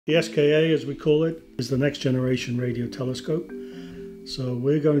The SKA, as we call it, is the next generation radio telescope. So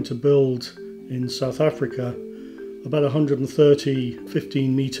we're going to build in South Africa about 130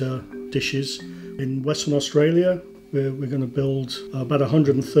 15-metre dishes. In Western Australia, we're going to build about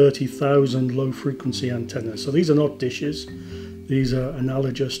 130,000 low-frequency antennas. So these are not dishes. These are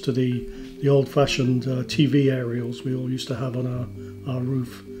analogous to the old-fashioned TV aerials we all used to have on our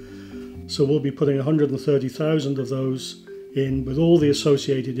roof. So we'll be putting 130,000 of those in with all the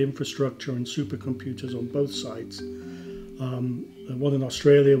associated infrastructure and supercomputers on both sites. The one in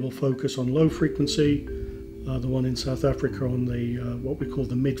Australia will focus on low frequency, the one in South Africa on the what we call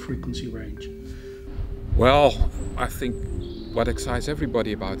the mid-frequency range. Well, I think what excites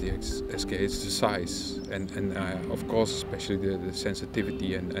everybody about the SKA is the size and of course especially the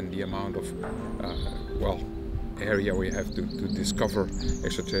sensitivity and the amount of area we have to discover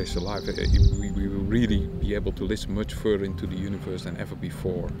extraterrestrial life. We will really be able to listen much further into the universe than ever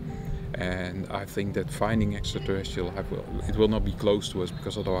before. And I think that finding extraterrestrial life, it will not be close to us,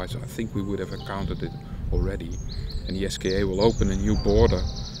 because otherwise I think we would have encountered it already. And the SKA will open a new border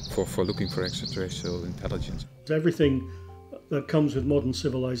for looking for extraterrestrial intelligence. Everything that comes with modern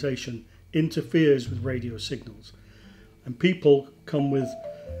civilization interferes with radio signals. And people come with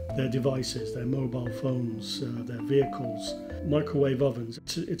their devices, their mobile phones, their vehicles, microwave ovens.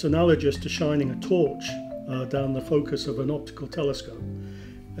 It's analogous to shining a torch down the focus of an optical telescope.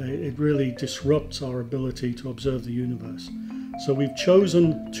 It really disrupts our ability to observe the universe. So we've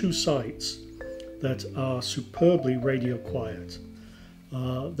chosen two sites that are superbly radio quiet.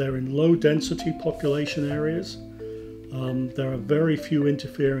 They're in low density population areas. There are very few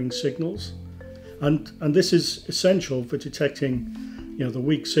interfering signals. And this is essential for detecting the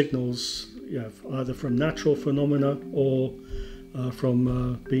weak signals, either from natural phenomena or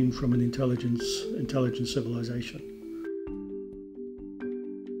from being from an intelligent civilization.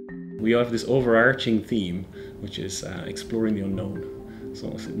 We have this overarching theme, which is exploring the unknown.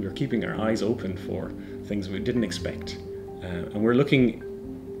 So we're keeping our eyes open for things we didn't expect, and we're looking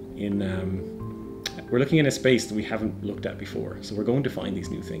in a space that we haven't looked at before. So we're going to find these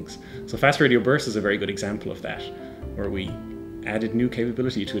new things. So fast radio burst is a very good example of that, where we added new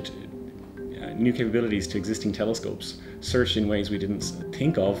capabilities to existing telescopes, searched in ways we didn't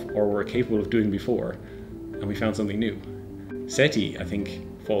think of or were capable of doing before, and we found something new. SETI, I think,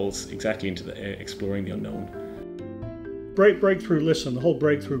 falls exactly into the exploring the unknown. Breakthrough Listen, the whole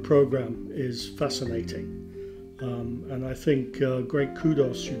Breakthrough program is fascinating. And I think great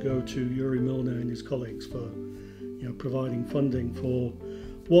kudos should go to Yuri Milner and his colleagues for providing funding for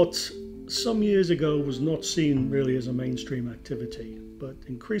what some years ago was not seen really as a mainstream activity, but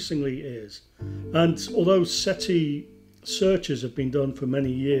increasingly is. And although SETI searches have been done for many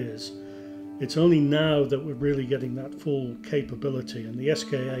years, it's only now that we're really getting that full capability, and the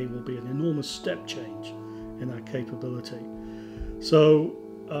SKA will be an enormous step change in that capability. So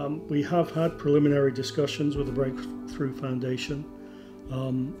we have had preliminary discussions with the Breakthrough Foundation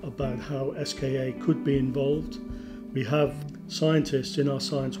about how SKA could be involved. We have scientists in our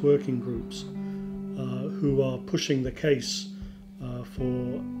science working groups who are pushing the case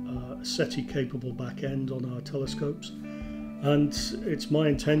for a SETI-capable back end on our telescopes. And it's my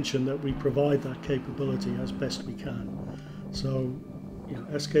intention that we provide that capability as best we can. So,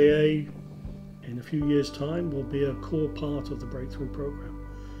 SKA in a few years' time will be a core part of the Breakthrough program,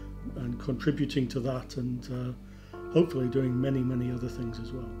 and contributing to that, and hopefully doing many, many other things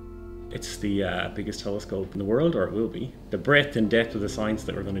as well. It's the biggest telescope in the world, or it will be. The breadth and depth of the science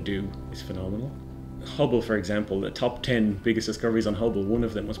that we're going to do is phenomenal. Hubble, for example, the top 10 biggest discoveries on Hubble, one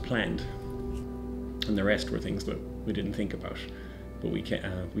of them was planned, and the rest were things that we didn't think about, but we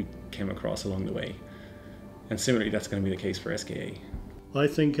came across along the way. And similarly, that's going to be the case for SKA. I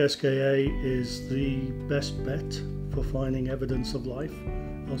think SKA is the best bet for finding evidence of life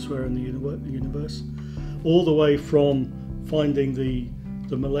elsewhere in the universe, all the way from finding the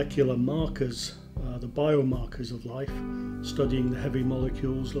molecular markers, the biomarkers of life, studying the heavy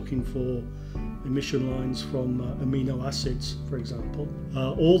molecules, looking for emission lines from amino acids, for example,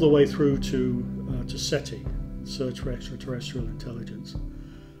 all the way through to SETI, Search for Extraterrestrial Intelligence.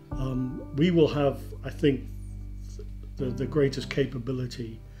 We will have, I think, the greatest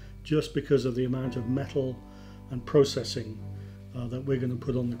capability just because of the amount of metal and processing that we're going to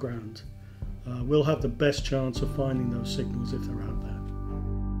put on the ground. We'll have the best chance of finding those signals if they're out there.